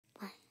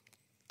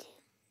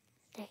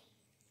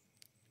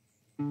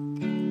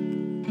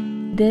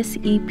This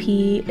EP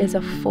is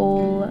a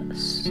full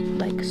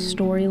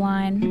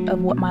storyline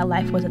of what my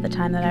life was at the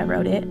time that I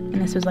wrote it. And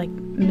this was like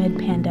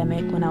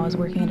mid-pandemic when I was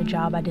working at a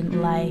job I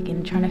didn't like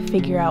and trying to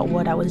figure out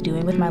what I was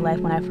doing with my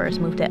life when I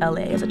first moved to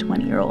LA as a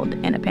 20-year-old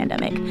in a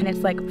pandemic. And it's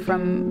like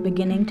from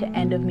beginning to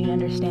end of me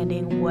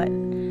understanding what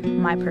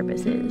my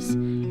purpose is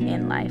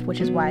in life,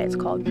 which is why it's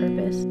called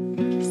Purpose.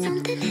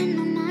 Something in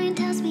my mind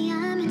tells me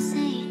I'm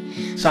insane.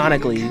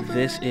 Sonically,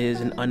 this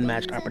is an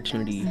unmatched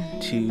opportunity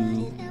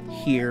to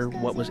hear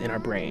what was in our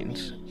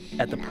brains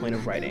at the point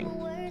of writing.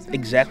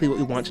 Exactly what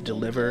we want to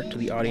deliver to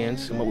the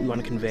audience and what we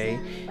want to convey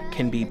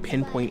can be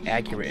pinpoint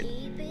accurate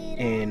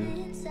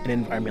in an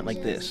environment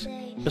like this.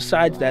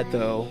 Besides that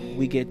though,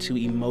 we get to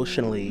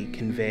emotionally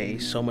convey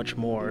so much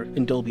more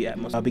in Dolby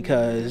Atmos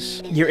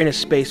because you're in a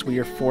space where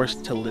you're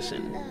forced to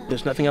listen.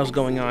 There's nothing else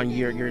going on,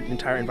 your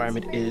entire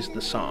environment is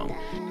the song.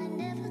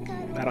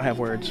 I don't have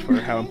words for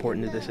how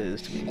important this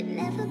is to me. It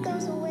never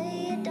goes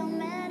away, it don't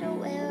matter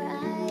where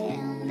I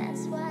am.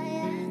 That's why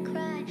I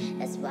cry,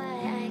 that's why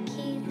I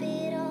keep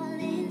it all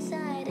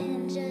inside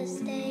and just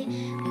stay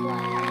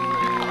quiet.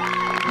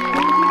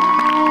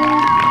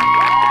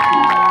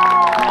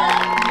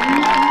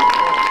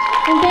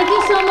 And thank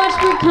you so much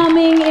for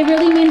coming. It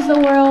really means the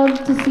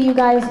world to see you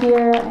guys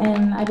here,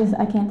 and I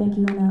can't thank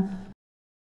you enough.